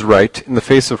for what is right in the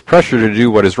face of pressure to do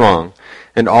what is wrong,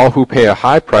 and all who pay a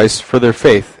high price for their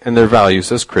faith and their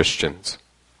values as Christians.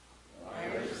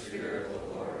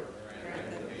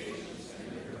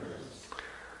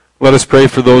 Let us pray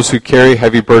for those who carry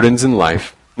heavy burdens in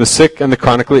life, the sick and the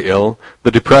chronically ill,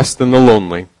 the depressed and the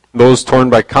lonely, those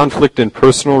torn by conflict in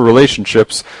personal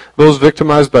relationships, those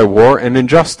victimized by war and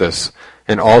injustice,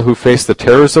 and all who face the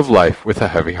terrors of life with a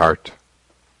heavy heart.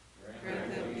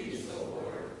 Grant them peace, O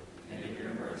Lord, and in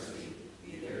your mercy,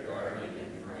 be their guardian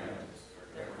and friend,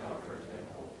 their comfort and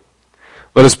hope.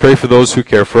 Let us pray for those who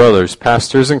care for others,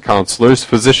 pastors and counselors,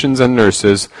 physicians and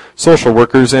nurses, social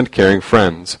workers and caring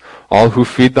friends, all who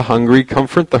feed the hungry,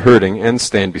 comfort the hurting, and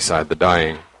stand beside the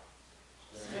dying.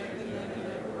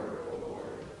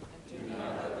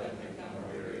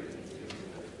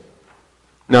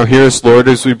 Now hear us, Lord,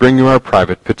 as we bring you our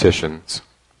private petitions.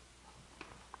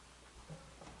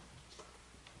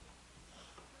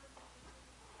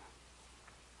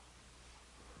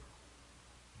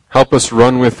 Help us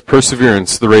run with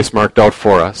perseverance the race marked out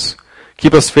for us.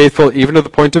 Keep us faithful even to the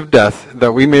point of death,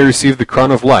 that we may receive the crown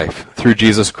of life through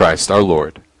Jesus Christ our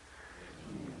Lord.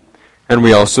 And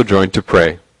we also join to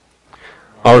pray.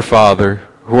 Our Father,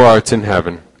 who art in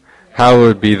heaven,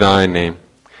 hallowed be thy name.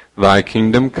 Thy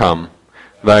kingdom come.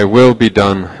 Thy will be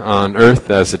done on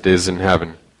earth as it is in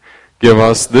heaven. Give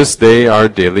us this day our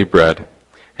daily bread,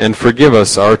 and forgive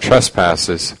us our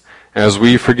trespasses, as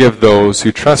we forgive those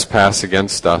who trespass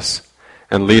against us.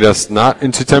 And lead us not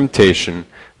into temptation,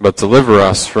 but deliver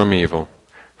us from evil.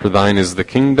 For thine is the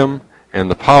kingdom,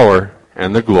 and the power,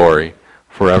 and the glory,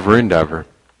 forever and ever.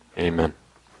 Amen.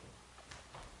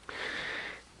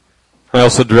 I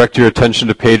also direct your attention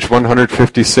to page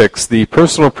 156, the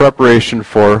personal preparation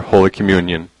for Holy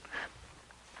Communion.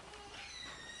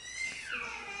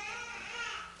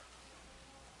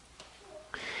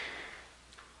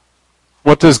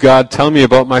 What does God tell me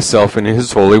about myself in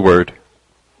His holy word?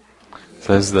 It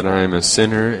says that I am a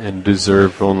sinner and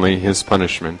deserve only His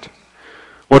punishment.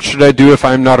 What should I do if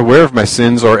I am not aware of my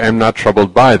sins or am not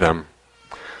troubled by them?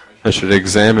 I should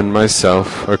examine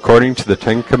myself according to the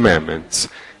Ten Commandments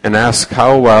and ask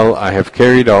how well I have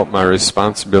carried out my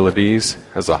responsibilities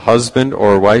as a husband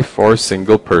or wife or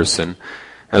single person,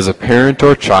 as a parent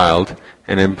or child,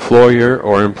 an employer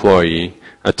or employee,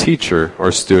 a teacher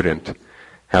or student.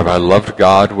 Have I loved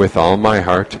God with all my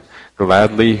heart,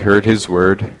 gladly heard His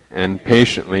word, and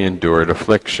patiently endured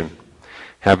affliction?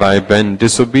 Have I been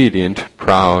disobedient,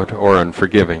 proud, or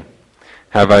unforgiving?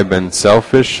 Have I been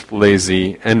selfish,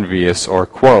 lazy, envious, or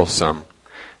quarrelsome?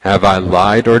 Have I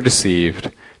lied or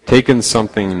deceived, taken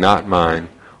something not mine,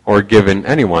 or given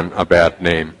anyone a bad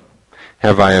name?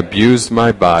 Have I abused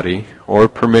my body, or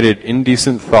permitted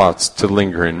indecent thoughts to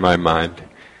linger in my mind?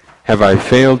 Have I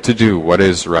failed to do what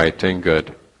is right and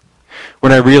good?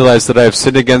 When I realize that I have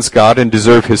sinned against God and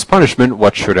deserve His punishment,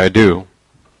 what should I do?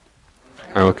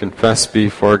 I will confess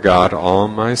before God all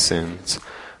my sins,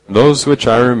 those which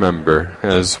I remember,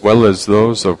 as well as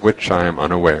those of which I am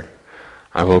unaware.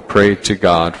 I will pray to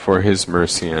God for His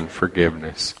mercy and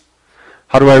forgiveness.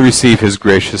 How do I receive His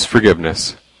gracious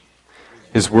forgiveness?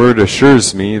 His word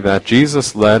assures me that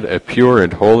Jesus led a pure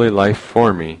and holy life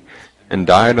for me and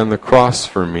died on the cross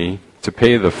for me to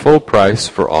pay the full price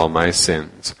for all my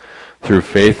sins. Through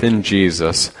faith in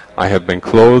Jesus, I have been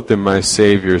clothed in my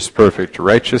Savior's perfect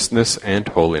righteousness and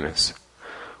holiness.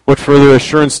 What further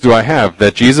assurance do I have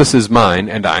that Jesus is mine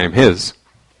and I am His?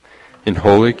 In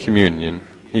Holy Communion,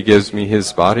 He gives me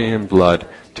His body and blood,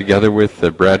 together with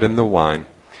the bread and the wine,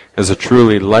 as a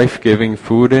truly life-giving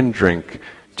food and drink,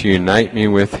 to unite me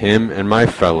with Him and my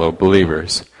fellow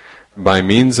believers. By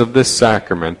means of this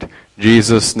sacrament,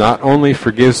 Jesus not only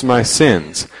forgives my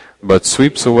sins, but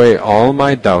sweeps away all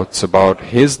my doubts about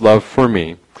his love for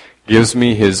me, gives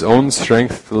me his own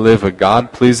strength to live a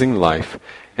God-pleasing life,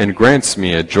 and grants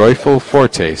me a joyful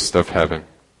foretaste of heaven.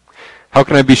 How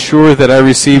can I be sure that I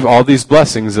receive all these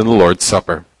blessings in the Lord's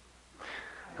Supper?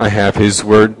 I have his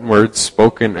words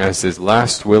spoken as his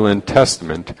last will and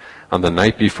testament on the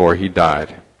night before he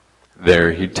died.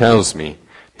 There he tells me,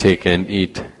 "Take and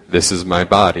eat. This is my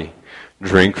body.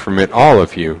 Drink from it, all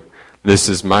of you. This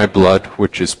is my blood,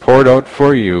 which is poured out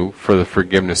for you for the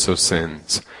forgiveness of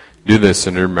sins. Do this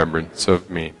in remembrance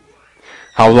of me."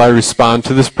 How will I respond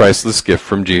to this priceless gift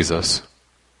from Jesus?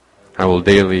 I will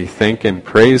daily thank and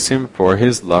praise him for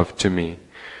his love to me.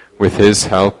 With his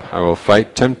help, I will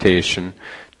fight temptation,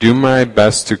 do my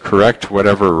best to correct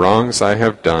whatever wrongs I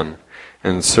have done,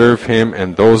 and serve him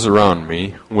and those around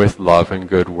me with love and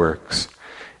good works.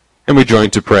 And we join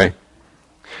to pray.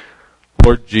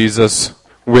 Lord Jesus,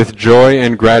 with joy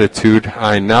and gratitude,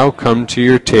 I now come to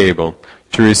your table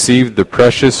to receive the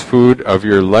precious food of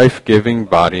your life-giving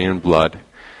body and blood.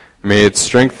 May it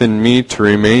strengthen me to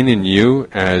remain in you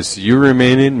as you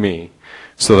remain in me,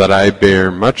 so that I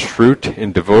bear much fruit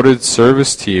in devoted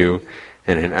service to you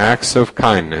and in acts of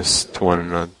kindness to one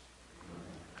another.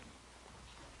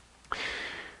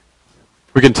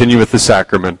 We continue with the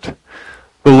sacrament.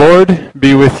 The Lord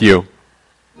be with you.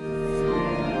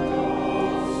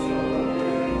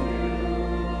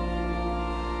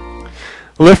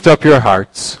 Lift up your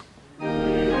hearts.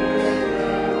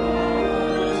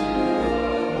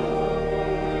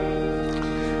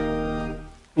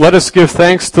 Let us give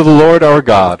thanks to the Lord our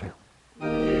God.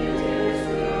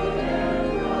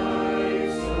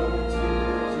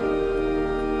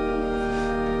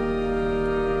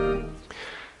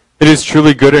 It is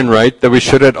truly good and right that we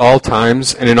should at all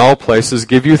times and in all places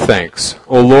give you thanks,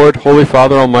 O Lord, Holy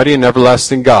Father, Almighty and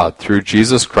everlasting God, through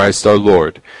Jesus Christ our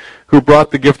Lord, who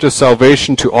brought the gift of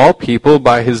salvation to all people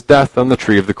by his death on the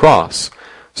tree of the cross,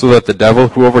 so that the devil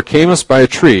who overcame us by a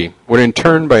tree would in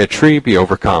turn by a tree be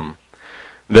overcome.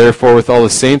 Therefore, with all the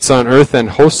saints on earth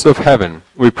and hosts of heaven,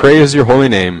 we praise your holy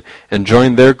name and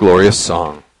join their glorious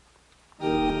song.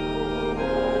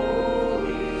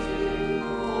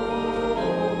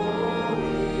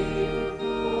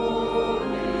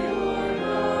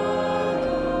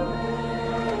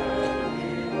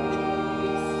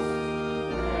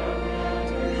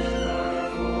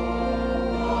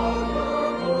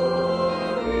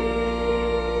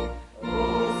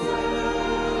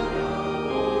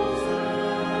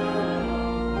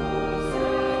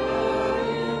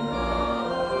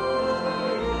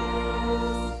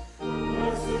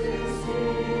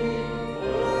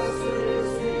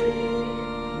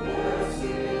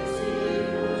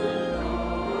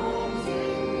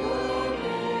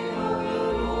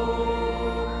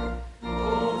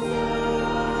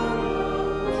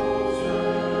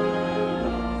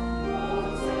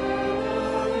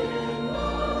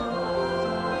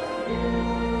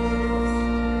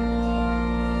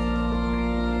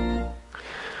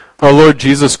 Our Lord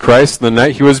Jesus Christ, the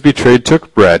night he was betrayed,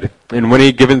 took bread, and when he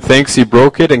had given thanks, he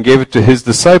broke it and gave it to his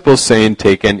disciples, saying,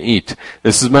 "Take and eat.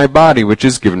 This is my body, which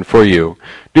is given for you.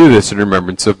 Do this in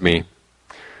remembrance of me."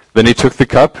 Then he took the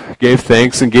cup, gave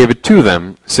thanks, and gave it to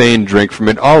them, saying, "Drink from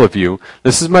it, all of you.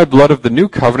 This is my blood of the new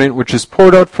covenant, which is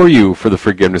poured out for you for the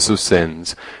forgiveness of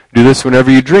sins. Do this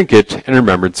whenever you drink it in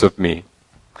remembrance of me."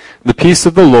 The peace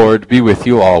of the Lord be with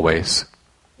you always.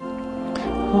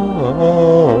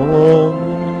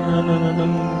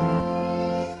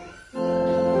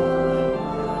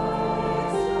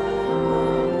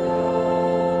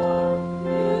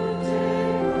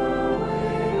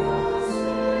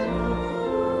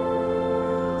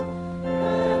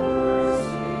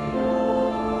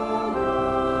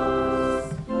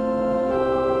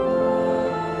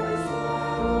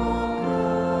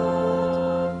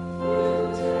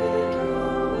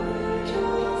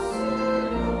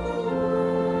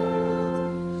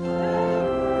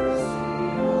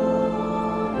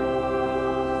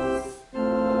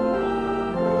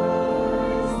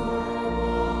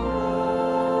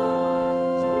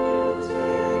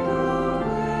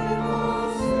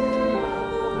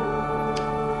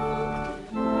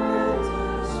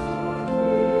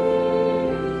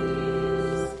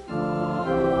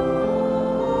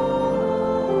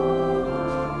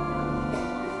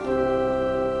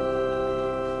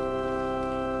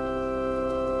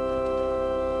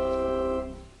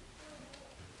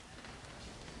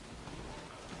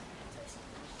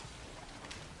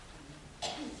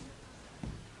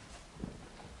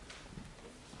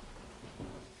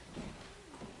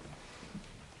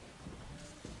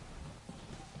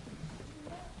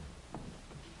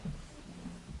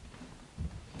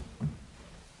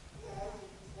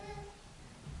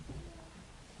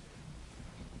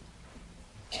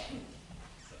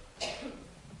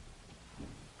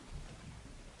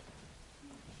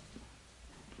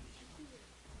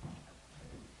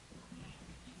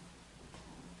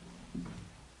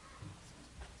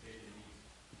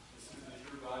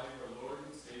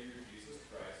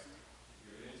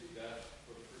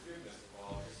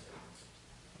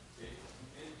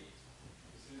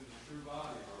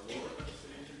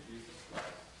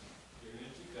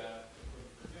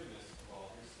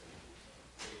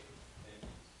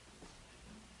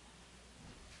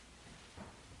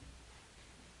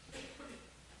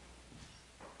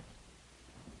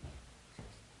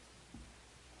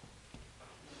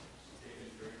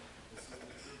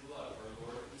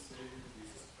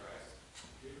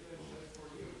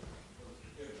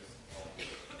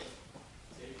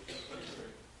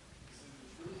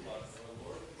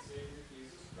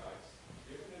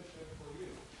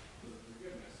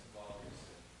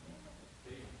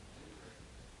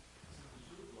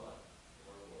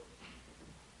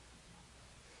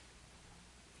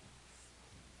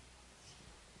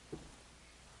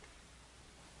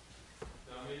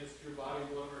 May his true body,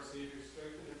 blood of our Savior,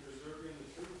 strengthen and preserve you in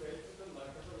the true faith of the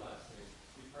life everlasting.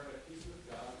 Depart at peace with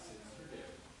God, sins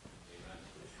forgiven. Amen.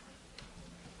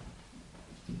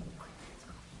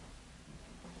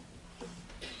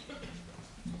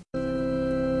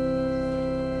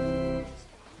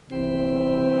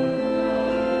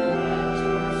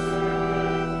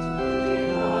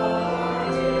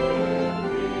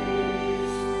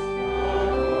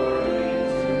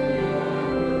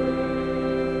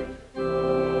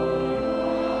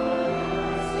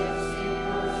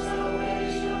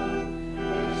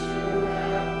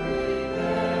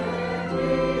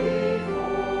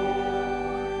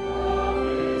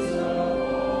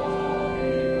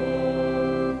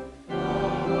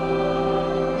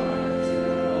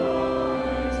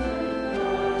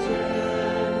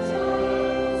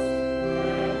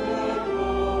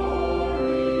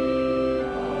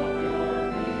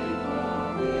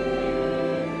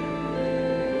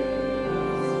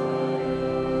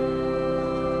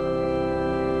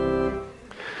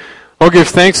 Oh, give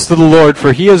thanks to the Lord,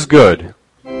 for he is good.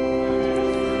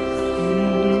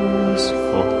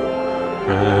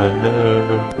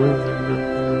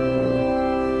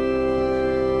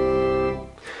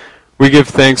 We give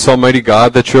thanks, Almighty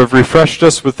God, that you have refreshed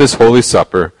us with this holy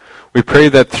supper. We pray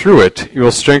that through it you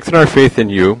will strengthen our faith in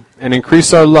you and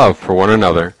increase our love for one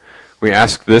another. We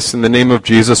ask this in the name of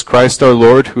Jesus Christ our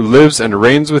Lord, who lives and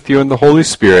reigns with you in the Holy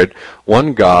Spirit,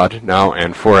 one God, now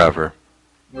and forever.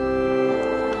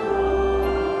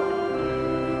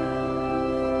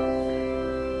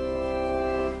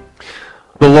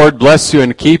 The Lord bless you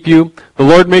and keep you. The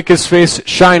Lord make his face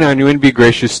shine on you and be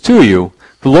gracious to you.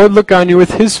 The Lord look on you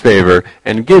with his favor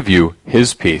and give you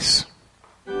his peace.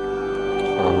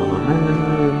 Amen.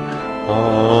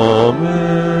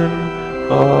 Amen.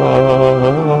 Amen.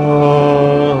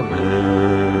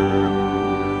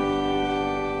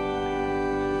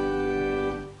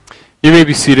 You may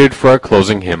be seated for our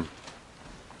closing hymn.